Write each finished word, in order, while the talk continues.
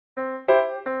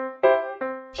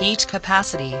heat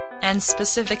capacity, and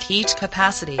specific heat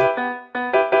capacity.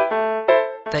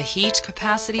 The heat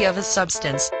capacity of a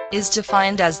substance is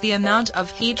defined as the amount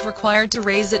of heat required to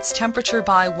raise its temperature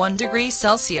by 1 degree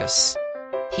Celsius.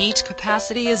 Heat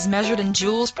capacity is measured in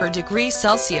joules per degree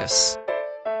Celsius.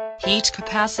 Heat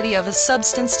capacity of a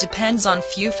substance depends on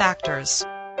few factors.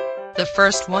 The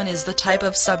first one is the type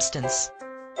of substance.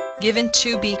 Given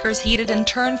 2 beakers heated in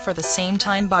turn for the same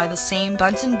time by the same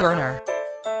Bunsen burner.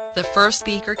 The first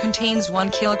beaker contains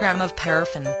 1 kilogram of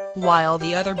paraffin, while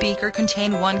the other beaker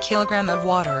contains 1 kilogram of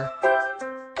water.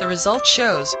 The result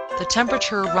shows the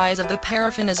temperature rise of the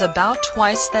paraffin is about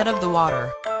twice that of the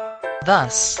water.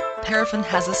 Thus, paraffin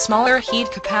has a smaller heat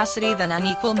capacity than an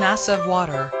equal mass of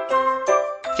water.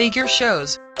 Figure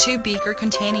shows 2 beakers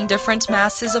containing different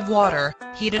masses of water,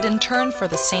 heated in turn for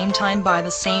the same time by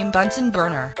the same Bunsen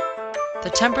burner. The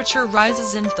temperature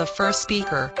rises in the first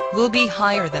beaker will be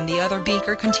higher than the other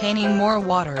beaker containing more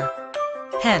water.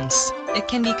 Hence, it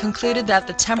can be concluded that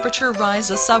the temperature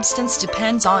rise of a substance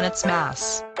depends on its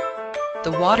mass.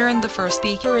 The water in the first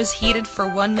beaker is heated for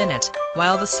 1 minute,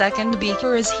 while the second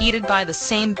beaker is heated by the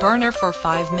same burner for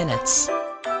 5 minutes.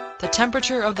 The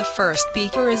temperature of the first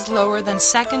beaker is lower than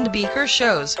second beaker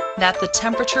shows that the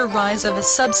temperature rise of a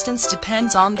substance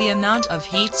depends on the amount of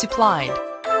heat supplied.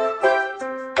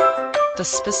 The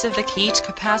specific heat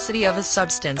capacity of a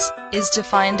substance is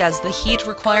defined as the heat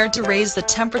required to raise the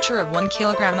temperature of 1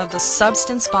 kilogram of the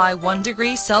substance by 1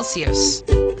 degree Celsius.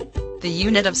 The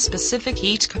unit of specific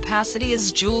heat capacity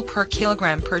is joule per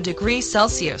kilogram per degree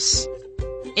Celsius.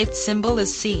 Its symbol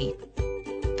is C.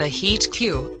 The heat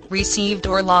Q, received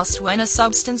or lost when a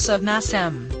substance of mass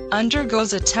m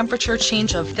undergoes a temperature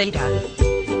change of theta.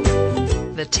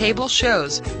 The table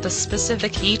shows the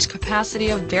specific heat capacity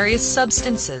of various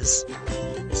substances.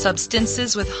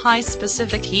 Substances with high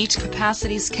specific heat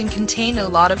capacities can contain a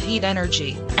lot of heat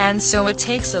energy, and so it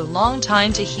takes a long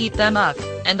time to heat them up,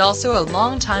 and also a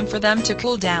long time for them to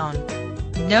cool down.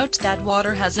 Note that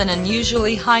water has an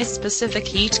unusually high specific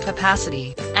heat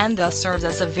capacity, and thus serves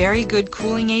as a very good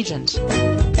cooling agent.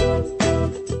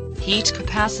 Heat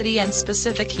capacity and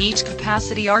specific heat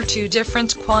capacity are 2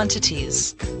 different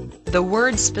quantities. The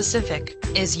word specific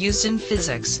is used in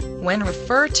physics when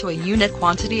referred to a unit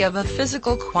quantity of a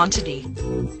physical quantity.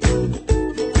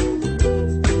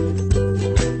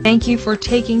 Thank you for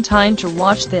taking time to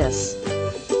watch this.